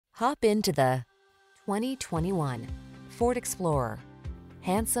Hop into the 2021 Ford Explorer.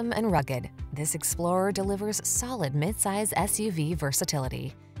 Handsome and rugged, this Explorer delivers solid midsize SUV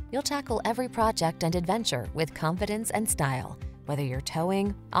versatility. You'll tackle every project and adventure with confidence and style, whether you're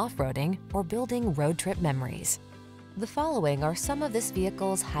towing, off-roading, or building road trip memories. The following are some of this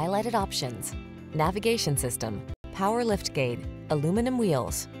vehicle's highlighted options: navigation system, power liftgate, aluminum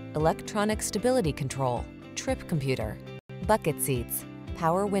wheels, electronic stability control, trip computer, bucket seats,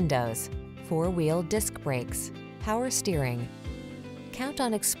 power windows, four-wheel disc brakes, power steering. Count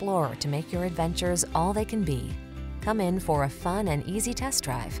on Explorer to make your adventures all they can be. Come in for a fun and easy test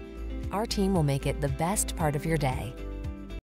drive. Our team will make it the best part of your day.